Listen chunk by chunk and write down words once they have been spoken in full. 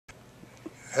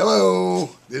Hello,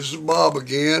 this is Bob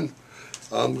again.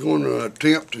 I'm going to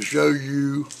attempt to show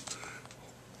you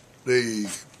the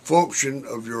function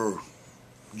of your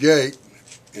gate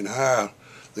and how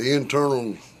the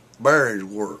internal bearings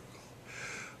work.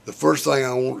 The first thing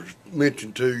I want to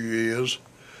mention to you is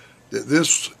that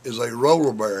this is a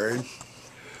roller bearing.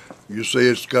 You see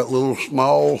it's got little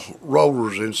small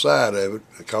rollers inside of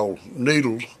it called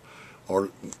needles, or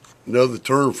another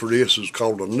term for this is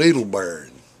called a needle bearing.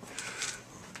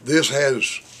 This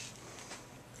has,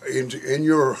 in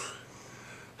your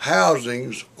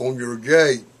housings on your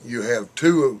gate, you have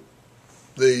two of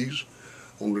these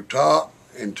on the top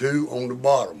and two on the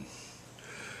bottom.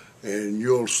 And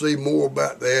you'll see more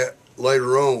about that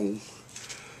later on.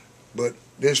 But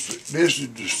this is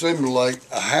to simulate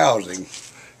a housing.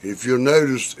 If you'll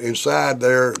notice inside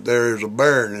there is a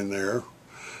bearing in there.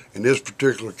 In this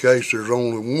particular case, there's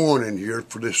only one in here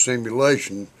for this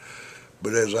simulation.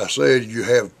 But as I said, you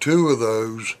have two of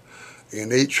those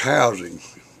in each housing,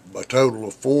 a total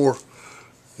of 4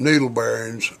 needle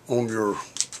bearings on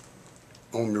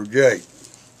your gate.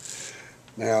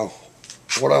 Now,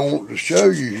 what I want to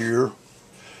show you here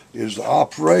is the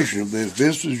operation of this.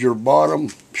 This is your bottom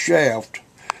shaft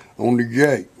on the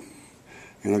gate.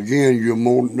 And again,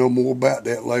 you'll know more about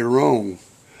that later on.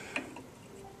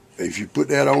 If you put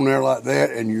that on there like that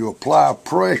and you apply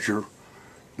pressure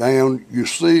down, you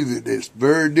see that it's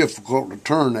very difficult to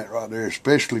turn that right there,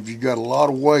 especially if you've got a lot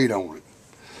of weight on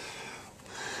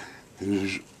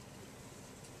it.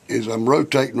 As I'm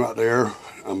rotating right there,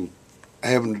 I'm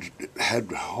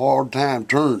had a hard time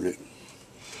turning it.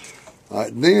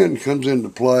 Right, then comes into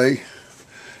play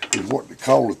is what they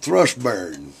call a thrust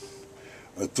bearing.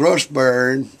 A thrust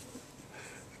bearing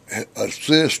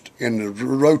assists in the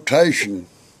rotation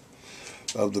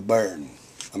of the bearing,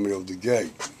 of the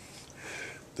gate.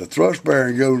 The thrust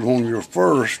bearing goes on your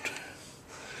first,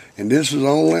 and this is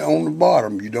only on the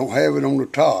bottom. You don't have it on the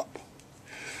top.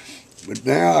 But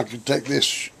now I can take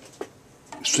this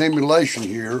simulation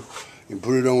here and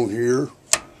put it on here,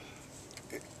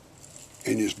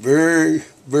 and it's very,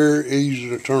 very easy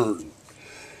to turn.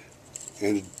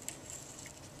 And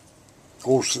of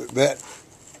course, that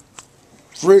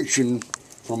friction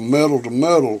from metal to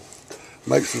metal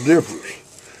makes a difference.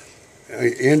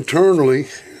 Internally,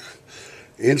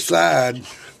 inside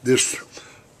this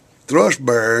thrust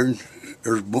bearing,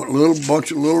 there's a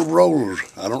bunch of little rollers.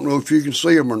 I don't know if you can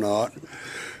see them or not,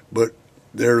 but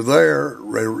they're there.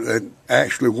 And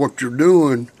actually what you're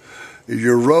doing is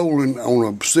you're rolling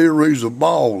on a series of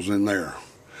balls in there.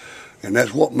 And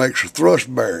that's what makes a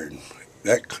thrust bearing.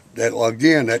 That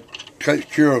takes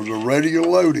care of the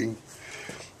radial loading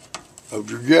of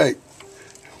your gate,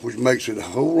 which makes it a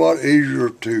whole lot easier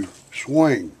to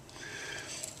swing.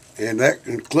 And that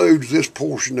concludes this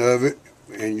portion of it,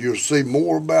 and you'll see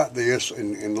more about this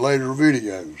in later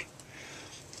videos.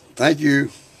 Thank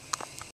you.